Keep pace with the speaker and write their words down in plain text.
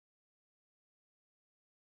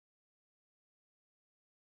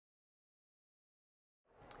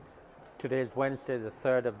Today is Wednesday, the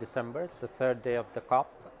 3rd of December. It's the third day of the COP,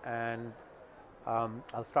 and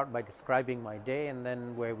I'll start by describing my day and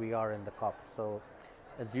then where we are in the COP. So,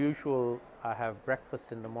 as usual, I have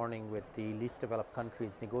breakfast in the morning with the least developed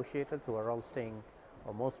countries negotiators, who are all staying,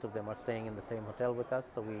 or most of them are staying in the same hotel with us.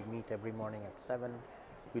 So we meet every morning at 7.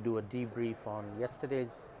 We do a debrief on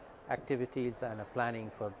yesterday's activities and a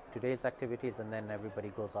planning for today's activities, and then everybody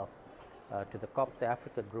goes off to the COP. The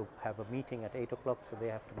Africa group have a meeting at 8 o'clock, so they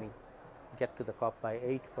have to get to the COP by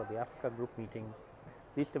 8 for the Africa group meeting.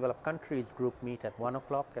 Least developed countries group meet at 1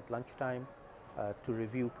 o'clock at lunchtime to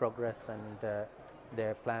review progress and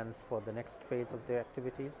their plans for the next phase of their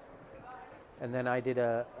activities. And then I did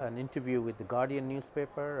an interview with the Guardian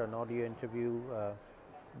newspaper, an audio interview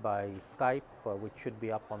by Skype, which should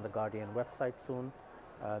be up on the Guardian website soon.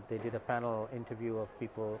 They did a panel interview of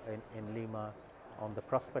people in Lima on the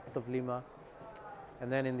prospects of Lima.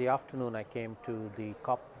 And then in the afternoon, I came to the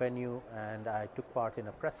COP venue and I took part in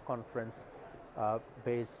a press conference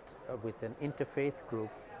based with an interfaith group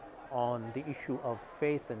on the issue of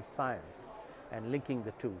faith and science and linking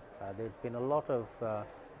the two. There's been a lot of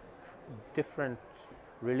different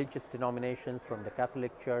religious denominations, from the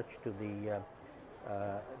Catholic Church to the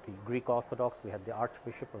Greek Orthodox. We had the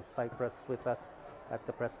Archbishop of Cyprus with us at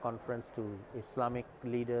the press conference, to Islamic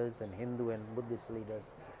leaders and Hindu and Buddhist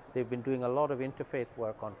leaders. They've been doing a lot of interfaith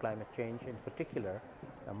work on climate change in particular.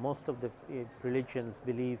 Most of the religions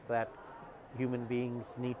believe that human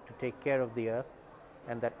beings need to take care of the earth,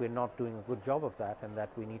 and that we're not doing a good job of that, and that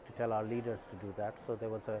we need to tell our leaders to do that. So there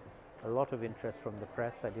was a lot of interest from the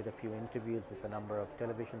press. I did a few interviews with a number of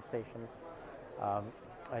television stations.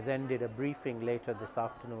 I then did a briefing later this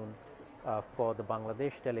afternoon for the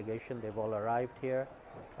Bangladesh delegation. They've all arrived here.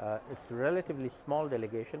 It's a relatively small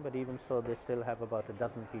delegation, but even so, they still have about a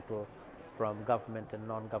dozen people from government and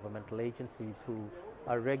non-governmental agencies who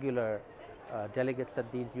are regular delegates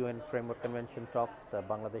at these UN Framework Convention talks.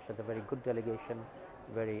 Bangladesh has a very good delegation,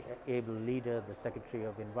 very able leader, the Secretary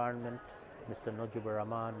of Environment, Mr. Nojibur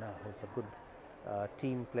Rahman, who's a good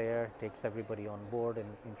team player, takes everybody on board and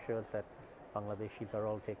ensures that Bangladeshis are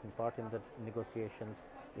all taking part in the negotiations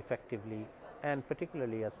effectively, and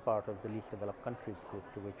particularly as part of the least developed countries group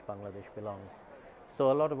to which Bangladesh belongs.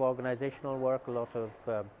 So a lot of organizational work, a lot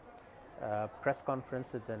of press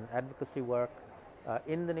conferences and advocacy work.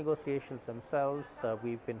 In the negotiations themselves,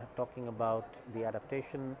 we've been talking about the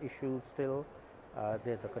adaptation issue still.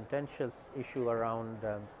 There's a contentious issue around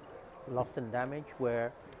loss and damage,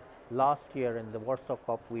 where last year in the Warsaw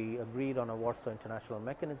COP we agreed on a Warsaw International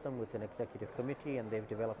Mechanism with an executive committee, and they've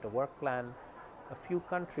developed a work plan. A few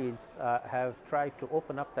countries have tried to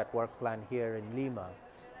open up that work plan here in Lima,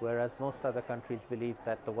 whereas most other countries believe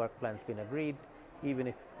that the work plan's been agreed. Even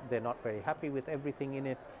if they're not very happy with everything in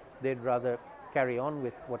it, they'd rather carry on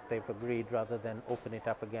with what they've agreed rather than open it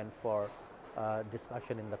up again for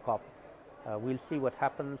discussion in the COP. We'll see what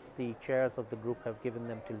happens. The chairs of the group have given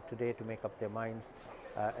them till today to make up their minds,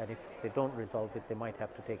 and if they don't resolve it, they might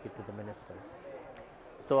have to take it to the ministers.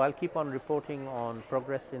 So I'll keep on reporting on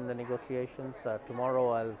progress in the negotiations. Tomorrow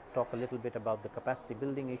I'll talk a little bit about the capacity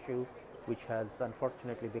building issue, which has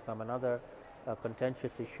unfortunately become another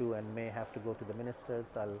contentious issue and may have to go to the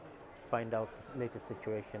ministers. I'll find out the latest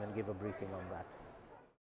situation and give a briefing on that.